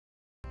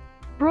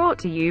brought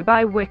to you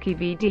by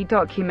WikiVidi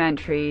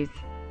Documentaries.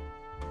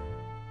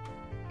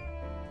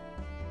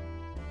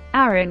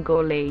 Arun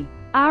Gawli.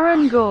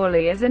 Arun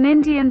Gawli is an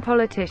Indian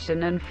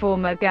politician and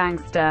former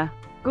gangster.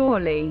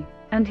 Gawli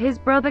and his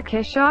brother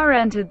Kishor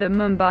entered the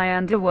Mumbai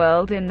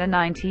underworld in the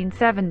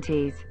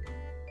 1970s,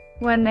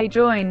 when they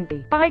joined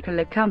the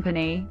Byculla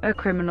Company, a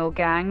criminal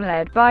gang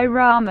led by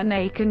Rama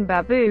Naik and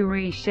Babu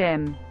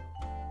Reshim,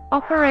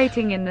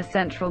 operating in the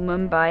central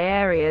Mumbai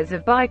areas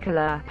of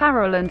Byculla,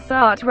 Parel and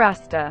Saat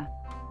Rasta.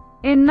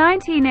 In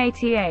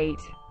 1988,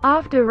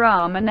 after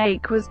Rama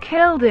Naik was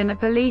killed in a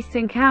police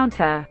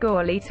encounter,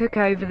 Gawli took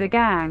over the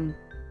gang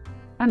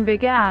and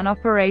began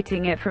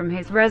operating it from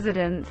his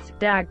residence,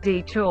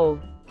 Dagdi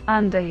Chawl.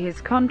 Under his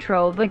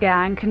control, the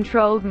gang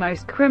controlled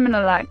most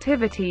criminal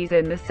activities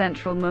in the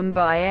central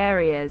Mumbai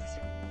areas.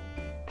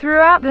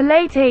 Throughout the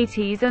late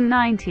 80s and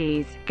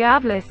 90s,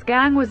 Gawli's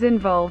gang was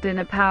involved in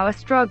a power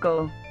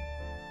struggle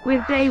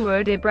with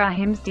Dawood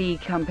Ibrahim's D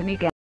Company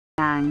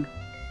gang.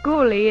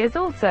 Gawli is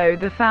also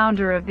the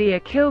founder of the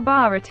Akhil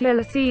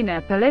Bharatiya Sena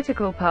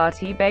political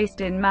party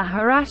based in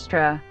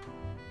Maharashtra.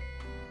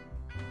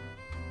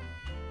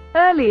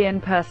 Early in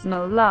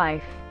personal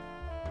life.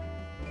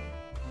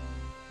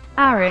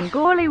 Arun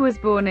Gawli was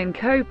born in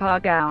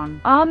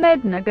Kopargaon,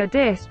 Ahmednagar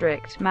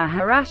district,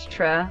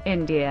 Maharashtra,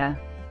 India.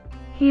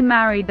 He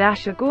married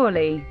Asha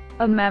Gawli,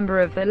 a member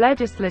of the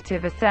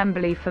Legislative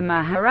Assembly for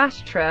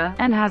Maharashtra,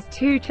 and has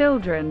two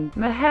children,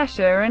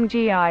 Mahesha and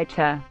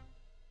Gita.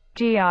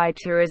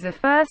 Gita is a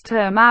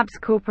first-term ABS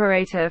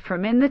corporator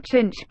from in the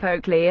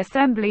Chinchpokli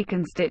Assembly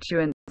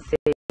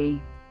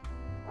constituency.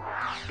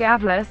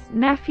 Gawli's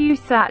nephew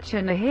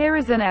Sachin Ahir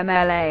is an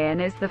MLA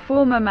and is the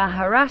former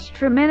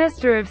Maharashtra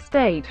Minister of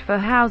State for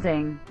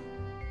Housing.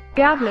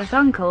 Gawli's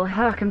uncle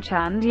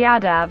Hurkamchand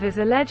Yadav is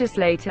a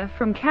legislator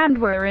from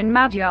Khandwa in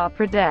Madhya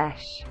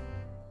Pradesh.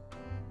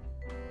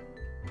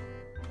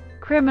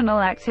 Criminal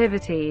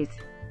activities.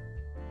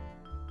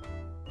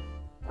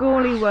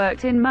 Gawli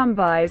worked in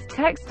Mumbai's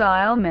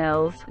textile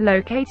mills,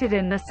 located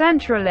in the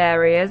central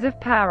areas of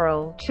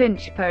Parel,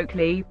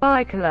 Chinchpokli,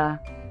 Byculla,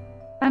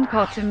 and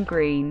Cotton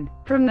Green.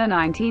 From the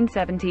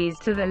 1970s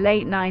to the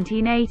late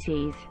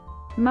 1980s,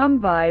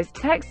 Mumbai's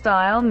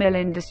textile mill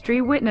industry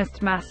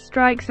witnessed mass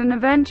strikes and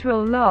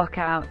eventual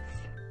lockouts.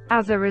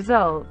 As a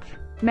result,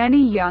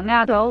 many young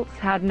adults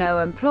had no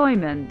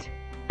employment,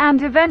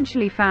 and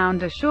eventually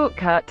found a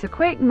shortcut to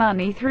quick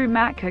money through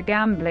Makkah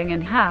gambling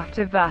and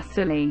Hafta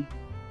Vasuli.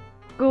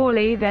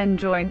 Gawli then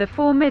joined the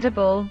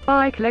formidable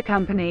Byculla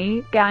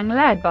Company gang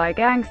led by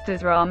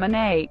gangsters Rama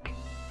Naik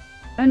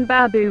and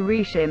Babu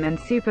Reshim and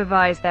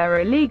supervised their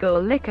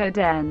illegal liquor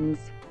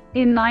dens.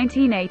 In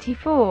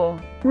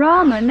 1984,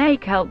 Rama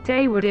Naik helped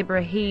Dawood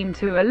Ibrahim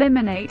to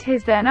eliminate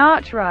his then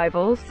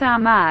arch-rival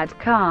Samad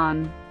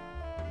Khan,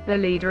 the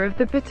leader of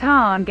the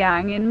Pathan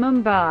gang in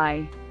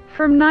Mumbai.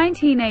 From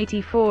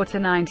 1984 to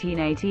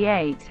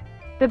 1988,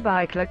 the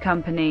Byculla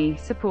Company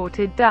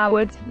supported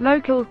Dawood's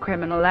local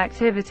criminal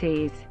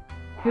activities,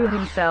 who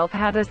himself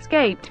had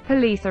escaped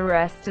police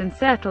arrest and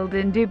settled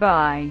in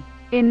Dubai.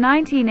 In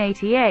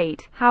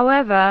 1988,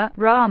 however,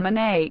 Rama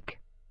Naik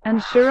and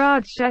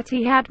Sharad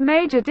Shetty had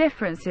major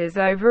differences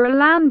over a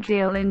land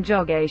deal in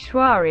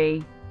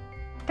Jogeshwari.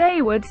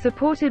 Dawood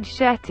supported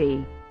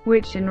Shetty,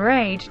 which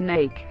enraged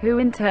Naik, who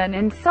in turn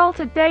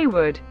insulted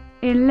Dawood.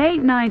 In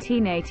late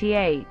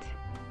 1988,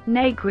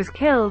 Naik was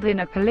killed in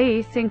a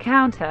police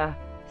encounter.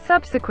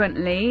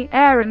 Subsequently,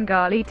 Arun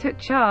Gawli took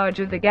charge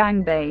of the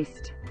gang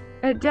based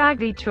at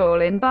Dagdi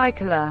Chawl in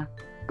Byculla.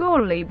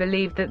 Gawli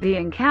believed that the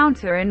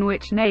encounter in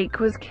which Naik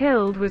was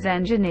killed was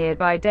engineered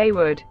by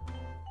Dawood,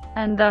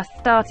 and thus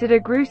started a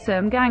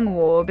gruesome gang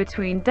war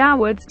between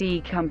Dawood's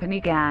D Company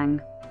gang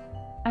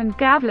and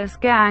Gawli's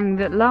gang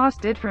that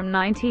lasted from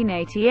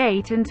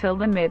 1988 until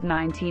the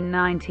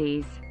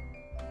mid-1990s.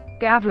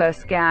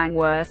 Gawli's gang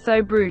were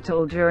so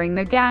brutal during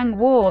the gang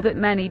war that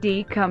many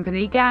D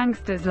Company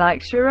gangsters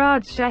like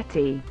Sharad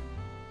Shetty,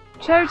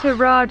 Chota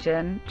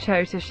Rajan,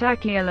 Chota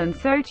Shakil and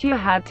Sotia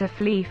had to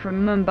flee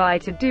from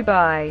Mumbai to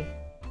Dubai.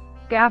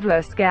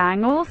 Gawli's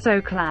gang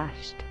also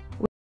clashed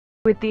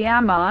with the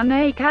Rama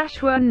Naik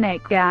Ashwin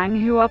Naik gang,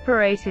 who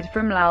operated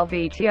from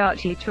Dagdi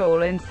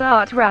Chawl in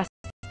Saat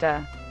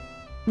Rasta,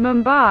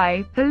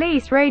 Mumbai.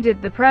 Police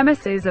raided the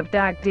premises of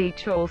Dagdi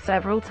Chawl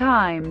several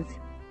times,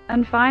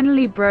 and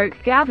finally broke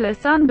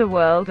Gawli's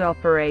underworld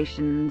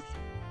operations.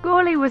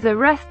 Gawli was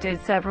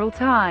arrested several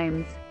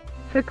times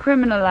for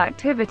criminal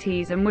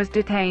activities and was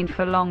detained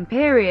for long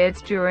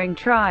periods during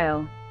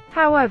trial.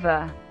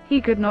 However,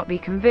 he could not be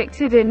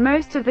convicted in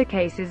most of the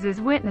cases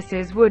as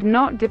witnesses would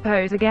not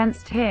depose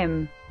against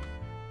him.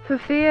 For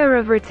fear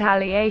of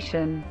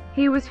retaliation,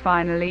 he was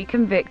finally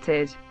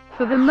convicted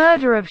for the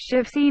murder of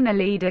Shiv Sena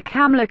leader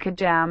Kamlaka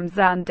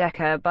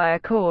Jamzandekar by a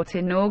court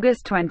in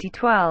August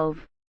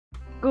 2012.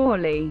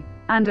 Gawli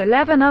and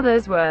 11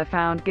 others were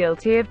found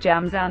guilty of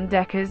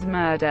Jamzandekar's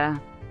murder.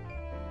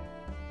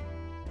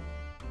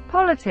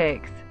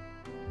 Politics.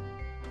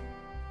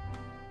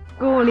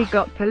 Gawli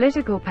got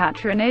political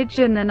patronage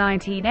in the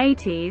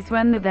 1980s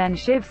when the then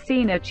Shiv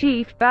Sena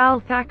chief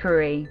Bal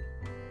Thackeray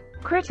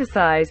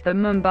criticized the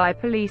Mumbai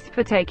police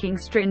for taking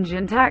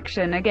stringent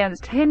action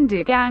against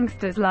Hindu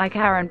gangsters like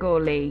Arun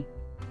Gawli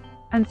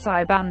and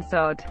Saib,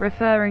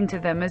 referring to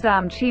them as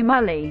Amchi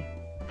Mulli.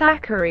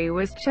 Thackeray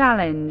was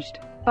challenged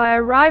by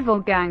a rival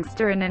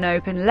gangster in an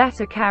open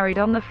letter carried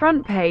on the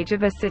front page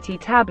of a city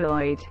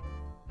tabloid.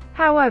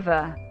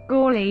 However,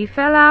 Gawli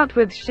fell out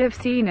with Shiv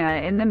Sena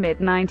in the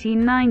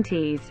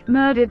mid-1990s,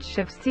 murdered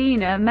Shiv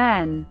Sena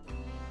men,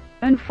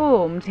 and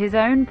formed his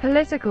own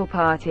political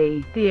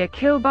party, the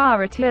Akhil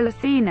Bharatiya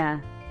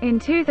Sena. In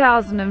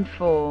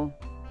 2004,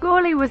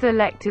 Gawli was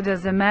elected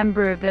as a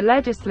member of the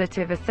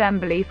Legislative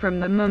Assembly from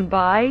the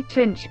Mumbai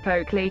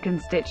Chinchpokli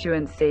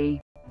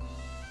constituency.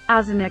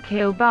 As an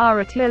Akhil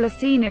Bharatiya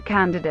Sena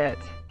candidate,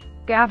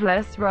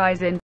 Gawli's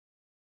rise in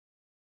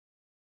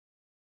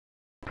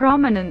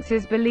prominence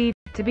is believed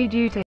to be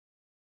due to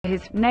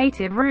his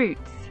native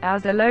roots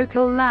as a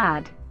local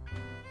lad,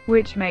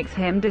 which makes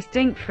him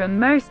distinct from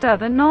most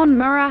other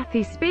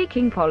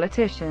non-Marathi-speaking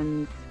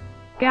politicians.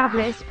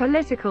 Gawli's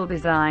political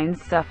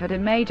designs suffered a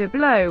major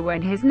blow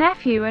when his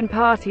nephew and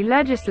party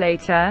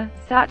legislator,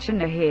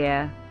 Sachin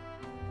Ahir,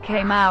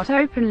 came out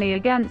openly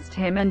against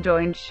him and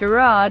joined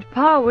Sharad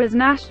Pawar's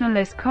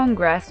Nationalist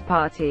Congress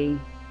party.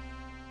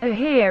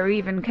 Ahir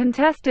even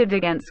contested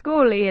against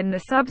Gawli in the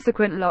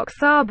subsequent Lok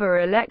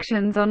Sabha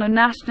elections on a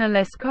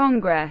Nationalist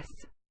Congress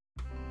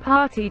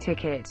party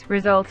ticket,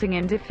 resulting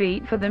in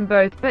defeat for them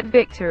both but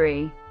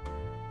victory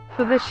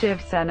for the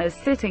Shiv Sena's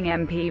sitting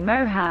MP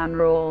Mohan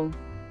Rao.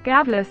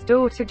 Gawli's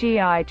daughter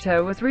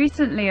Jiita was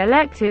recently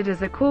elected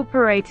as a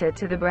corporator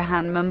to the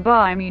Brihan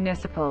Mumbai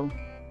Municipal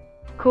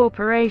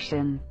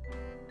Corporation.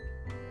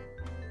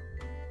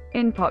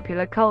 In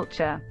popular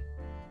culture,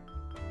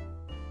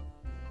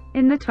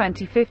 in the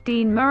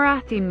 2015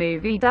 Marathi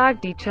movie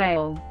Dagdi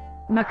Chawl,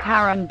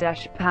 Makaran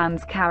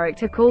Deshpan's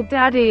character called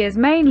Daddy is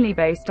mainly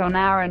based on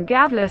Arun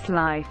Gawli's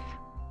life.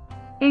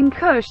 In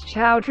Kush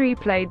Chowdhury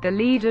played the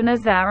lead and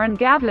as Arun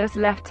Gawli's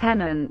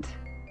lieutenant.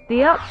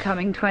 The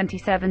upcoming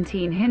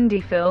 2017 Hindi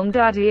film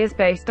Daddy is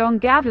based on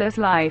Gawli's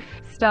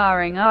life,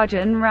 starring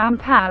Arjun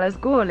Rampal as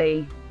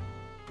Gawli.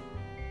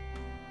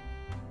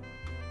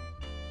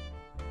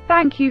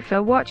 Thank you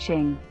for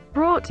watching.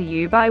 Brought to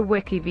you by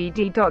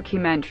WikiVidi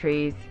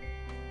Documentaries.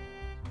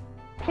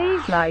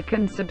 Please like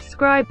and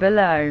subscribe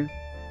below.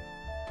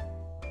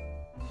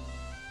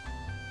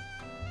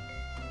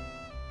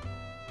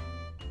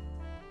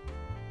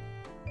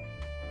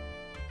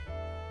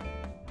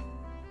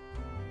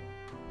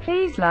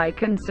 Please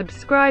like and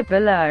subscribe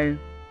below.